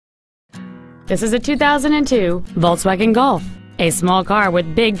This is a 2002 Volkswagen Golf, a small car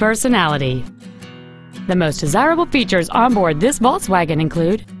with big personality. The most desirable features on board this Volkswagen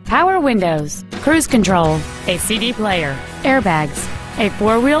include power windows, cruise control, a CD player, airbags, a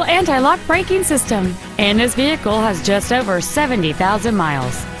four-wheel anti-lock braking system, and this vehicle has just over 70,000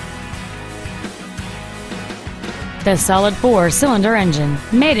 miles. The solid four-cylinder engine,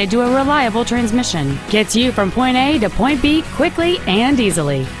 mated to a reliable transmission, gets you from point A to point B quickly and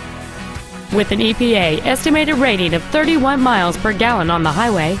easily. With an EPA estimated rating of 31 miles per gallon on the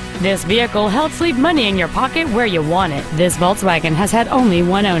highway, this vehicle helps leave money in your pocket where you want it. This Volkswagen has had only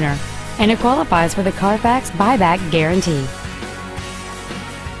one owner, and it qualifies for the Carfax buyback guarantee.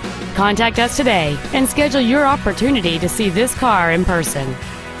 Contact us today and schedule your opportunity to see this car in person.